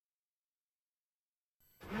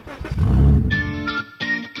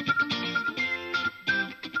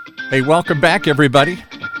Hey, welcome back, everybody.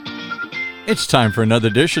 It's time for another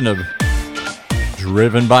edition of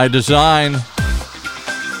Driven by Design.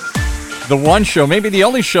 The one show, maybe the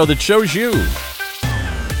only show that shows you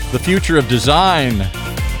the future of design,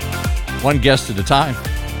 one guest at a time.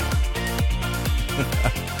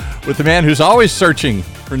 With the man who's always searching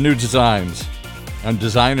for new designs, and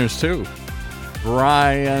designers too,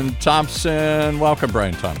 Brian Thompson. Welcome,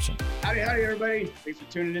 Brian Thompson. Howdy, everybody. Thanks for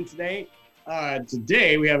tuning in today.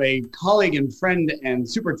 Today, we have a colleague and friend and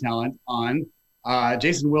super talent on,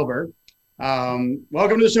 Jason Wilbur.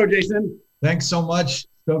 Welcome to the show, Jason. Thanks so much.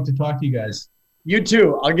 Stoked to talk to you guys. You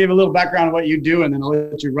too. I'll give a little background on what you do, and then I'll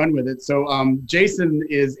let you run with it. So Jason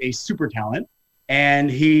is a super talent,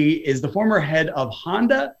 and he is the former head of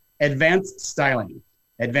Honda Advanced Styling,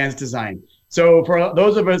 Advanced Design. So for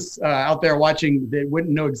those of us out there watching that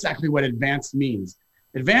wouldn't know exactly what advanced means,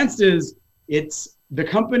 advanced it's the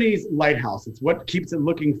company's lighthouse. It's what keeps it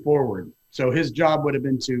looking forward. So his job would have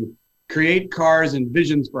been to create cars and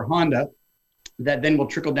visions for Honda that then will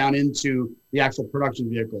trickle down into the actual production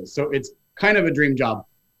vehicles. So it's kind of a dream job.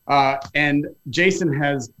 And Jason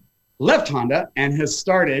has left Honda and has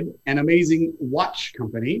started an amazing watch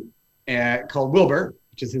company called Wilbur,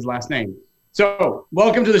 which is his last name. So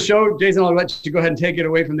welcome to the show, Jason. I'll let you go ahead and take it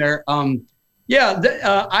away from there.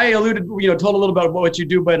 I alluded, told a little bit about what you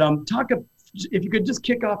do, but if you could just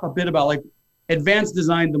kick off a bit about like advanced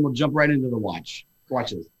design, then we'll jump right into the watches.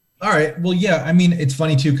 All right. Well, yeah, I mean, it's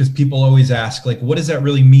funny too, because people always ask, like, what does that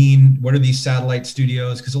really mean? What are these satellite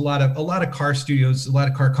studios? Because a lot of car studios, a lot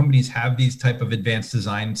of car companies have these type of advanced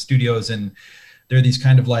design studios, and they're these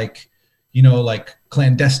kind of like, like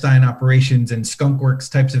clandestine operations and skunk works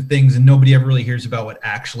types of things, and nobody ever really hears about what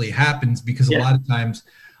actually happens, because a lot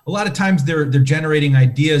of times they're generating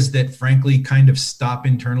ideas that frankly kind of stop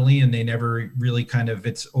internally, and they never really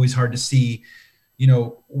it's always hard to see,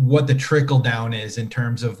 what the trickle down is in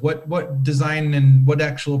terms of what design and what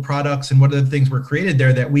actual products and what other things were created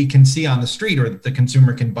there that we can see on the street or that the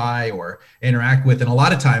consumer can buy or interact with. And a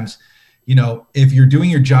lot of times, if you're doing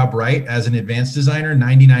your job right as an advanced designer,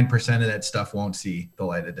 99% of that stuff won't see the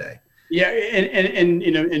light of day. Yeah.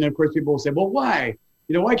 And of course people will say, well, why?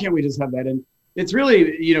 Why can't we just have that? And it's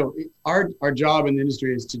really, our job in the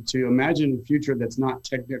industry is to imagine a future that's not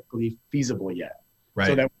technically feasible yet. Right.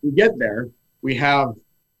 So that when we get there, we have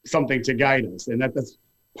something to guide us. And that's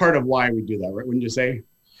part of why we do that, right? Wouldn't you say?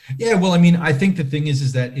 Yeah, well, I mean, I think the thing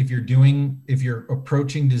is that if you're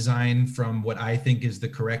approaching design from what I think is the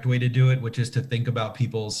correct way to do it, which is to think about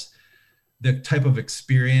the type of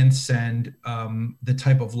experience and the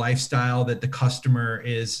type of lifestyle that the customer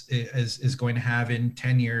is going to have in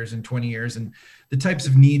 10 years and 20 years, and the types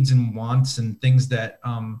of needs and wants and things that,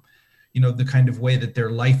 the kind of way that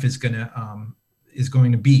their life is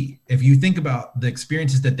going to be. If you think about the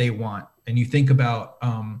experiences that they want, and you think about,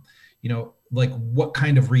 like what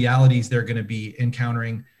kind of realities they're going to be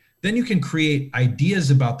encountering, then you can create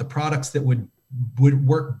ideas about the products that would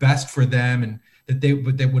work best for them, and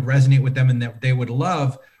that would resonate with them and that they would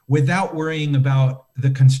love, without worrying about the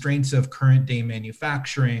constraints of current day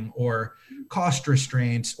manufacturing or cost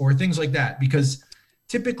restraints or things like that. Because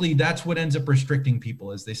typically that's what ends up restricting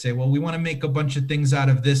people, is they say, well, we want to make a bunch of things out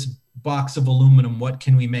of this box of aluminum. What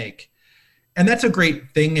can we make? And that's a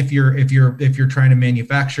great thing if you're trying to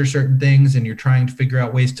manufacture certain things and you're trying to figure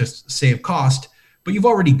out ways to save cost. But you've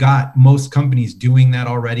already got most companies doing that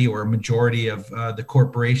already, or a majority of the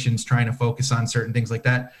corporations trying to focus on certain things like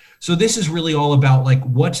that. So this is really all about like,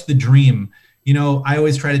 what's the dream? I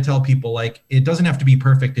always try to tell people, like, it doesn't have to be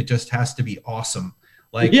perfect. It just has to be awesome.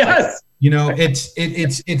 Like, yes,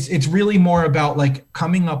 it's really more about like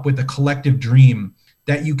coming up with a collective dream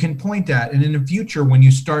that you can point at. And in the future, when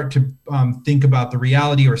you start to think about the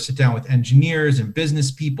reality, or sit down with engineers and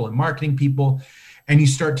business people and marketing people, and you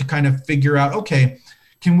start to kind of figure out, okay,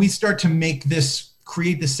 can we start to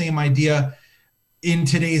create the same idea in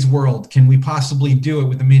today's world? Can we possibly do it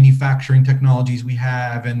with the manufacturing technologies we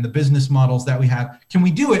have and the business models that we have? Can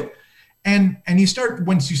we do it? And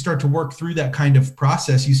once you start to work through that kind of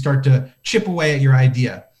process, you start to chip away at your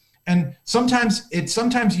idea. And sometimes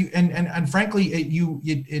frankly,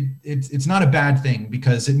 it's not a bad thing,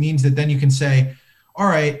 because it means that then you can say, all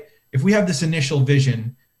right, if we have this initial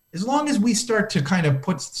vision, as long as we start to kind of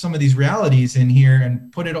put some of these realities in here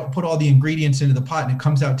and put all the ingredients into the pot and it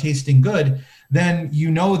comes out tasting good, then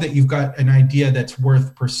that you've got an idea that's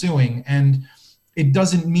worth pursuing. And it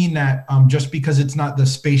doesn't mean that just because it's not the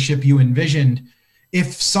spaceship you envisioned,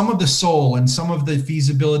 if some of the soul and some of the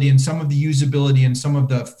feasibility and some of the usability and some of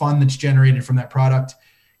the fun that's generated from that product,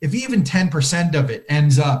 if even 10% of it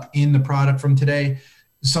ends up in the product from today,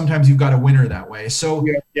 sometimes you've got a winner that way. So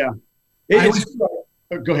yeah.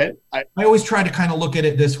 Go ahead. I always try to kind of look at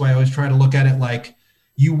it this way. I always try to look at it like,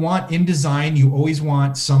 you want in design, you always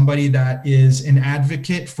want somebody that is an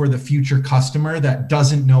advocate for the future customer that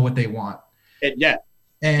doesn't know what they want. Yeah.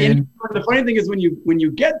 And the funny thing is when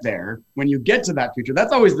you get there, when you get to that future,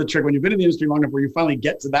 that's always the trick. When you've been in the industry long enough where you finally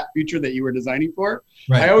get to that future that you were designing for.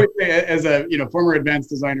 Right. I always say, as a former advanced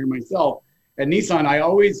designer myself at Nissan, I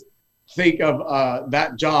always think of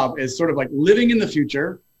that job as sort of like living in the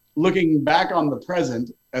future, looking back on the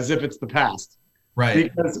present as if it's the past.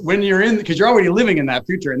 Right. Because because you're already living in that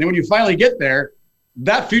future. And then when you finally get there,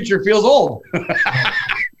 that future feels old.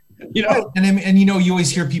 And you always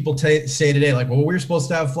hear people say today, like, well, we're supposed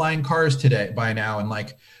to have flying cars today by now. And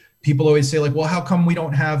like, people always say like, well, how come we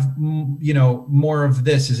don't have, more of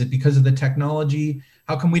this? Is it because of the technology?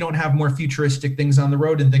 How come we don't have more futuristic things on the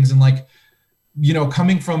road and things? And like,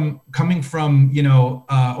 coming from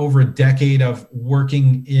over a decade of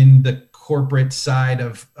working in the corporate side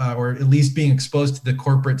of, or at least being exposed to the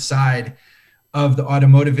corporate side of the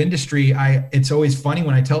automotive industry, it's always funny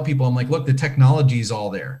when I tell people, I'm like, look, the technology is all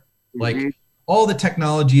there. Like all the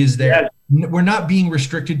technology is there. Yeah. We're not being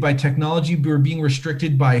restricted by technology, but we're being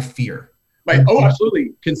restricted by fear. Right. Oh,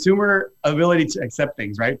 absolutely. Consumer ability to accept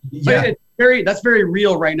things, right? Yeah. That's very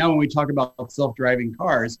real right now when we talk about self-driving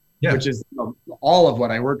cars, which is all of what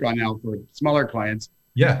I work on now for smaller clients.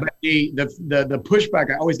 Yeah. But the pushback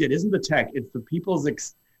I always get isn't the tech, it's the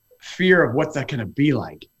people's fear of what's that going to be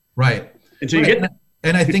like. Right. Until you get that.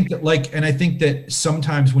 And I think that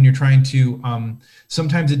sometimes when you're trying to,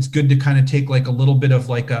 sometimes it's good to kind of take like a little bit of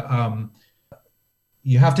like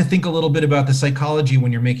you have to think a little bit about the psychology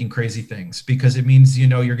when you're making crazy things, because it means, they're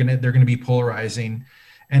going to be polarizing.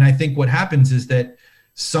 And I think what happens is that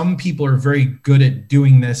some people are very good at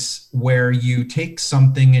doing this, where you take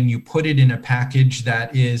something and you put it in a package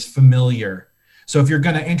that is familiar. So if you're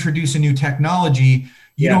going to introduce a new technology,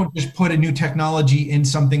 you don't just put a new technology in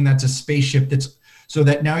something that's a spaceship so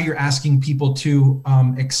that now you're asking people to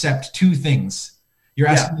accept two things. You're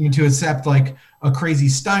asking them to accept like a crazy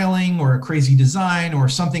styling or a crazy design or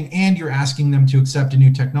something, and you're asking them to accept a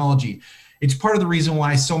new technology. It's part of the reason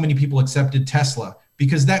why so many people accepted Tesla,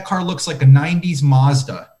 because that car looks like a 90s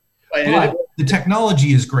Mazda, but the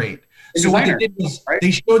technology is great. So what they did was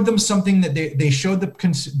they showed them something that they showed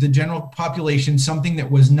the general population something that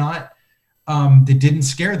was not, that didn't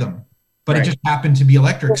scare them, but it just happened to be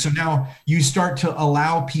electric. So now you start to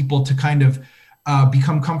allow people to kind of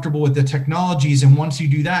become comfortable with the technologies. And once you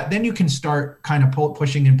do that, then you can start kind of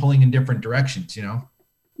pushing and pulling in different directions,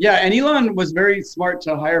 Yeah, and Elon was very smart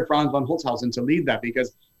to hire Franz von Holzhausen to lead that,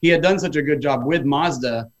 because he had done such a good job with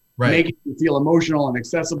Mazda, making it feel emotional and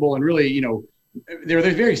accessible, and really, they're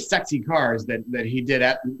very sexy cars that he did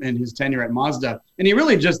in his tenure at Mazda, and he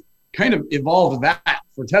really just kind of evolved that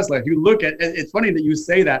for Tesla. If you look at, it's funny that you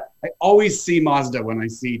say that. I always see Mazda when I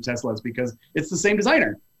see Teslas, because it's the same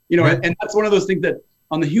designer, and that's one of those things that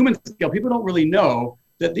on the human scale, people don't really know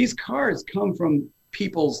that these cars come from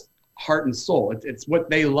people's heart and soul. It's what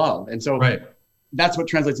they love. And so that's what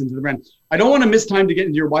translates into the brand. I don't want to miss time to get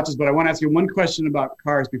into your watches, but I want to ask you one question about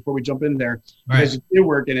cars before we jump in there, because you did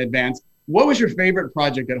work in advance. What was your favorite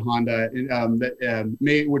project at Honda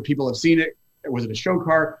would people have seen it? Was it a show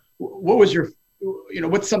car? What was your,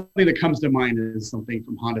 what's something that comes to mind as something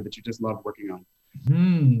from Honda that you just loved working on?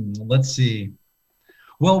 Let's see.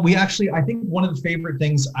 Well, I think one of the favorite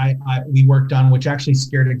things we worked on, which actually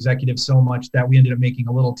scared executives so much that we ended up making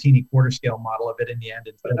a little teeny quarter scale model of it in the end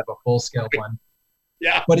instead of a full scale one.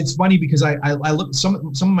 Yeah. But it's funny because I look, some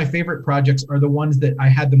of my favorite projects are the ones that I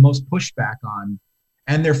had the most pushback on,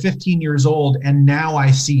 and they're 15 years old, and now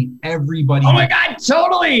I see everybody. Oh my God,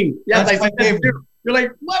 totally. Yes, that's my favorite. You're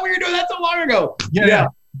like, what were you doing that so long ago? Yeah.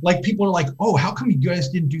 Like people are like, oh, how come you guys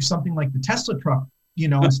didn't do something like the Tesla truck?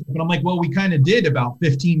 And I'm like, well, we kind of did about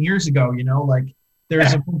 15 years ago, like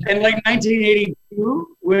there's in like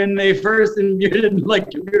 1982 when they first invented like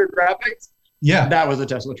computer graphics. Yeah, that was a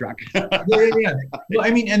Tesla truck. yeah. Well, I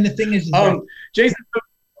mean, and the thing is Jason.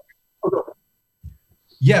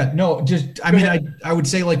 Yeah, no, just I mean, I would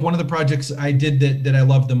say like one of the projects I did that I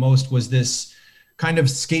loved the most was this kind of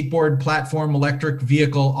skateboard platform, electric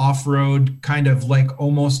vehicle, off-road, kind of like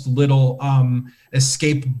almost little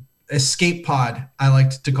escape pod, I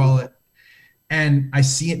liked to call it. And I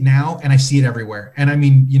see it now, and I see it everywhere. And I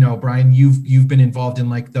mean, Brian, you've been involved in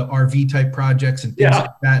like the RV type projects and things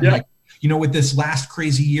like that. Yeah. Like you know, with this last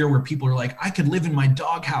crazy year where people are like, I could live in my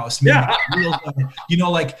doghouse, maybe, you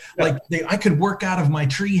know, I could work out of my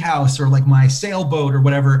tree house or like my sailboat or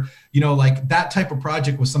whatever, you know, like that type of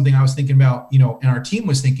project was something I was thinking about, you know, and our team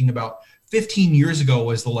was thinking about 15 years ago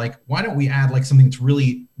was why don't we add like something that's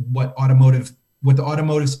really what the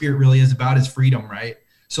automotive spirit really is about is freedom, right?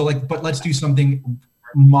 So like, but let's do something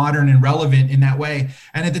modern and relevant in that way.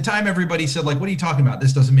 And at the time, everybody said like, what are you talking about?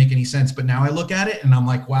 This doesn't make any sense. But now I look at it and I'm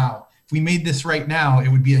like, wow, if we made this right now, it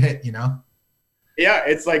would be a hit, you know? Yeah,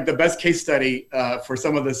 it's like the best case study for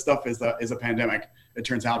some of this stuff is a pandemic. It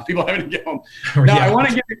turns out people having to get home. Now, I want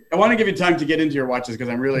to give you time to get into your watches because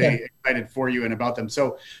I'm really excited for you and about them.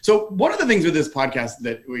 So one of the things with this podcast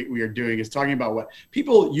that we are doing is talking about what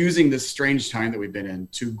people using this strange time that we've been in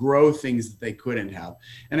to grow things that they couldn't have.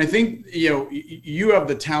 And I think, you know, you have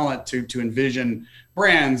the talent to envision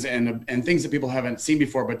brands and things that people haven't seen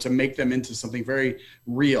before, but to make them into something very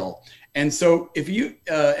real. And so if you,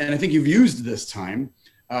 and I think you've used this time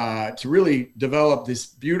to really develop this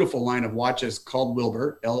beautiful line of watches called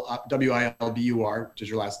Wilbur, Wilbur, which is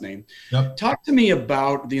your last name. Yep. Talk to me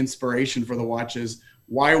about the inspiration for the watches,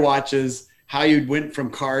 why watches, how you went from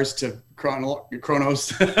cars to Chronos,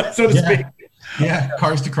 so to speak. Yeah,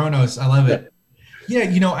 cars to Chronos. I love it. Yeah,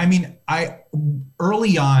 you know, I mean,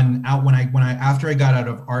 early on after I got out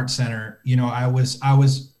of Art Center, you know, I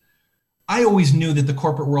always knew that the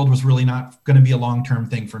corporate world was really not going to be a long-term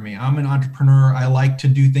thing for me. I'm an entrepreneur. I like to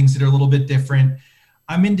do things that are a little bit different.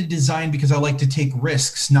 I'm into design because I like to take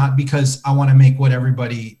risks, not because I want to make what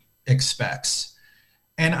everybody expects.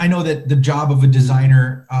 And I know that the job of a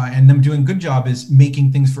designer and them doing a good job is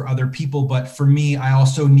making things for other people. But for me, I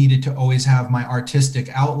also needed to always have my artistic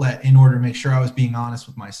outlet in order to make sure I was being honest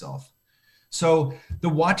with myself. So the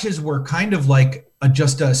watches were kind of like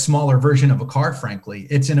just a smaller version of a car, frankly.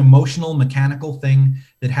 It's an emotional, mechanical thing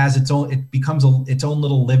that has it becomes its own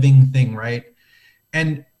little living thing, right?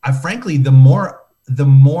 And frankly, the more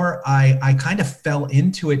I kind of fell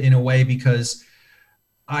into it in a way because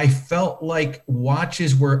I felt like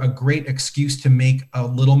watches were a great excuse to make a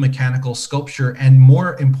little mechanical sculpture. And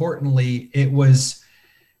more importantly,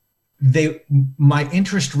 my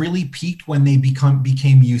interest really peaked when they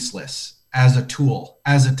became useless as a tool,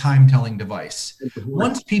 as a time-telling device.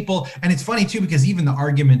 Once people, and it's funny too, because even the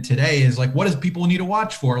argument today is like, what does people need a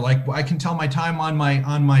watch for? Like, I can tell my time on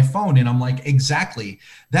my phone. And I'm like, exactly.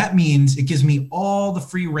 That means it gives me all the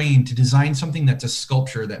free reign to design something that's a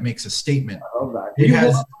sculpture that makes a statement. I love that.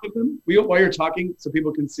 While you're talking, so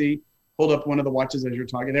people can see, hold up one of the watches as you're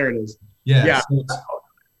talking. There it is. Yeah. So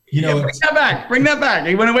you know, bring that back.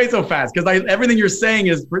 It went away so fast because everything you're saying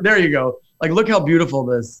is, there you go. Like, look how beautiful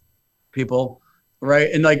this, people, right?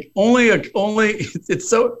 And like it's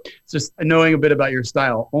just knowing a bit about your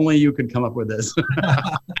style. Only you could come up with this.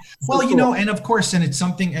 Well, you know, and of course, and it's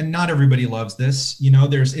something, and not everybody loves this. You know,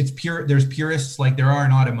 there's purists like there are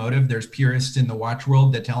in automotive. There's purists in the watch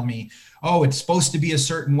world that tell me, oh, it's supposed to be a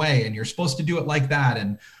certain way, and you're supposed to do it like that,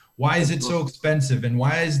 and why is it so expensive, and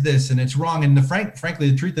why is this, and it's wrong. And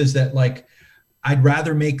frankly, the truth is that like, I'd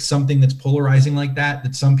rather make something that's polarizing like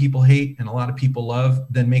that some people hate and a lot of people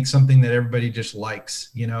love than make something that everybody just likes,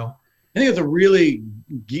 you know? I think it's a really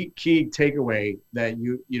key takeaway that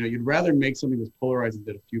you'd rather make something that's polarizing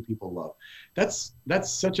that a few people love. That's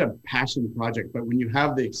such a passion project, but when you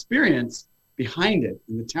have the experience behind it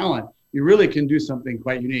and the talent, you really can do something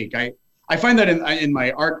quite unique. I find that in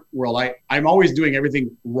my art world, I'm always doing everything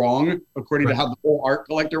wrong according to how the whole art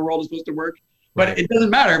collector world is supposed to work. But it doesn't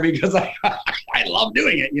matter because I love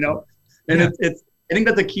doing it, you know? And I think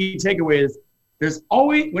that's a key takeaway is there's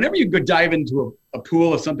always, whenever you go dive into a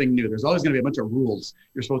pool of something new, there's always going to be a bunch of rules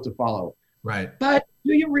you're supposed to follow. Right. But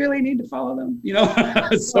do you really need to follow them? You know?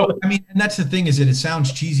 So, I mean, and that's the thing is that it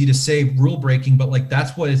sounds cheesy to say rule breaking, but like,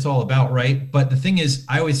 that's what it's all about. Right. But the thing is,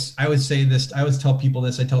 I always say this, I always tell people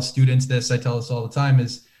this, I tell students this, I tell this all the time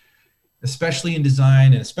is, especially in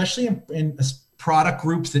design and especially in product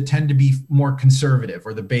groups that tend to be more conservative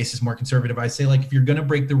or the base is more conservative. I say like, if you're going to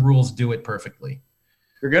break the rules, do it perfectly.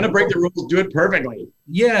 If you're going to break the rules, do it perfectly.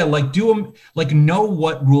 Yeah. Like do them, like know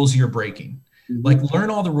what rules you're breaking, like learn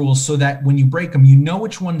all the rules so that when you break them, you know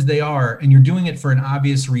which ones they are and you're doing it for an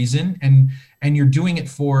obvious reason. And you're doing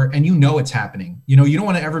it and you know, it's happening. You know, you don't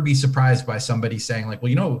want to ever be surprised by somebody saying like, well,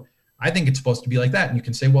 you know, I think it's supposed to be like that. And you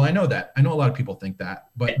can say, well, I know that. I know a lot of people think that,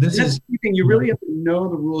 but this is you really have to know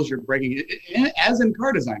the rules you're breaking, as in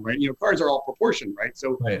car design, right? You know, cars are all proportion, right?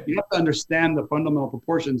 So you have to understand the fundamental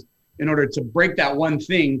proportions in order to break that one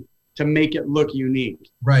thing to make it look unique.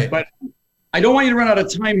 Right. But I don't want you to run out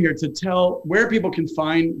of time here to tell where people can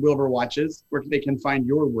find Wilbur watches, where they can find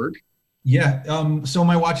your work. Yeah. So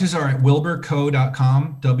my watches are at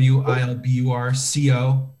wilburco.com,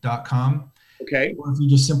 WILBURCO.com. Okay. Or if you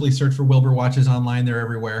just simply search for Wilbur watches online, they're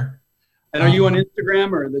everywhere. And are you on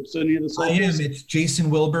Instagram or any of the socials? I am. It's Jason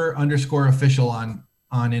Wilbur _official on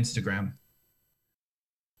Instagram.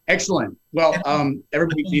 Excellent. Well,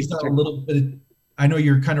 everybody needs to check a little bit. I know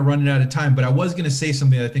you're kind of running out of time, but I was going to say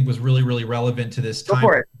something that I think was really, really relevant to this time.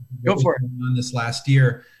 Go for it. On this last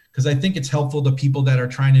year, because I think it's helpful to people that are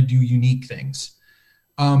trying to do unique things.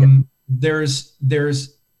 There's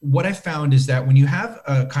what I found is that when you have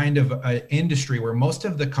a kind of an industry where most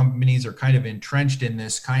of the companies are kind of entrenched in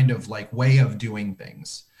this kind of like way of doing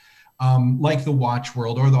things, like the watch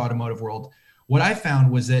world or the automotive world, what I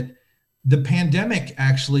found was that the pandemic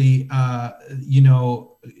actually,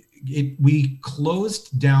 we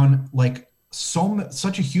closed down like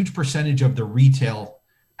such a huge percentage of the retail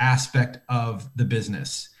aspect of the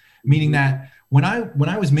business, meaning that when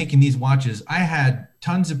I was making these watches, I had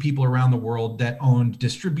tons of people around the world that owned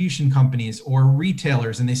distribution companies or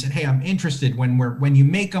retailers, and they said, "Hey, I'm interested. When you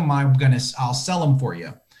make them, I'll sell them for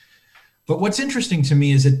you." But what's interesting to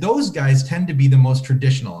me is that those guys tend to be the most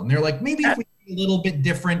traditional, and they're like, maybe if we do a little bit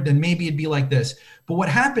different, then maybe it'd be like this. But what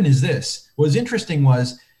happened is this. What was interesting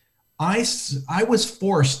was I was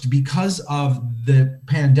forced because of the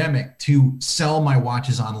pandemic to sell my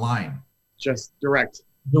watches online. Just direct.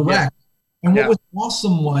 Yeah. And what was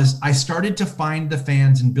awesome was I started to find the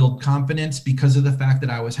fans and build confidence because of the fact that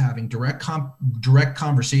I was having direct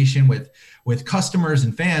conversation with customers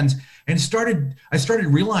and fans. And I started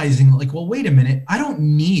realizing like, well, wait a minute, I don't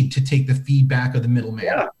need to take the feedback of the middleman.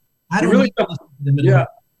 Yeah. I don't need to listen to the middleman.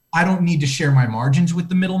 I don't need to share my margins with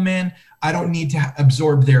the middleman. I don't need to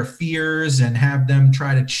absorb their fears and have them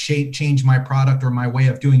try to change my product or my way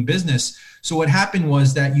of doing business. So what happened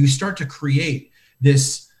was that you start to create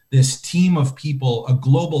this team of people, a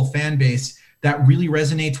global fan base that really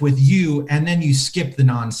resonates with you, and then you skip the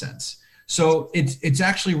nonsense. So it's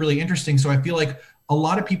actually really interesting. So I feel like a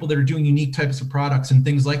lot of people that are doing unique types of products and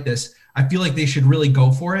things like this, I feel like they should really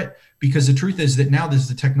go for it, because the truth is that now there's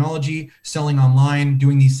the technology, selling online,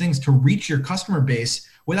 doing these things to reach your customer base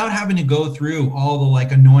without having to go through all the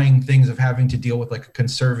like annoying things of having to deal with like a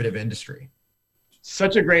conservative industry.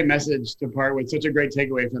 Such a great message to part with, such a great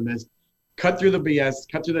takeaway from this. Cut through the BS,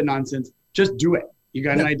 cut through the nonsense, just do it. You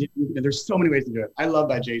got an idea. There's so many ways to do it. I love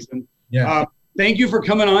that, Jason. Yeah. Thank you for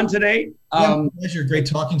coming on today. Pleasure. Great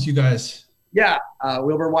talking to you guys. Yeah.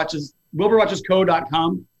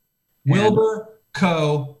 WilburWatchesCo.com.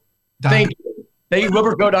 WilburCo.com. Thank you.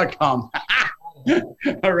 WilburCo.com.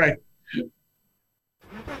 All right.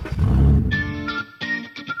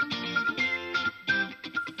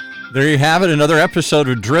 There you have it, another episode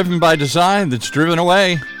of Driven by Design that's driven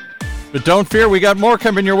away. But don't fear, we got more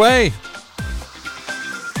coming your way.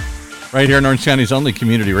 Right here in Orange County's only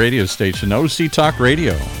community radio station,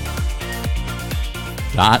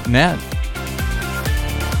 OCTalkRadio.net.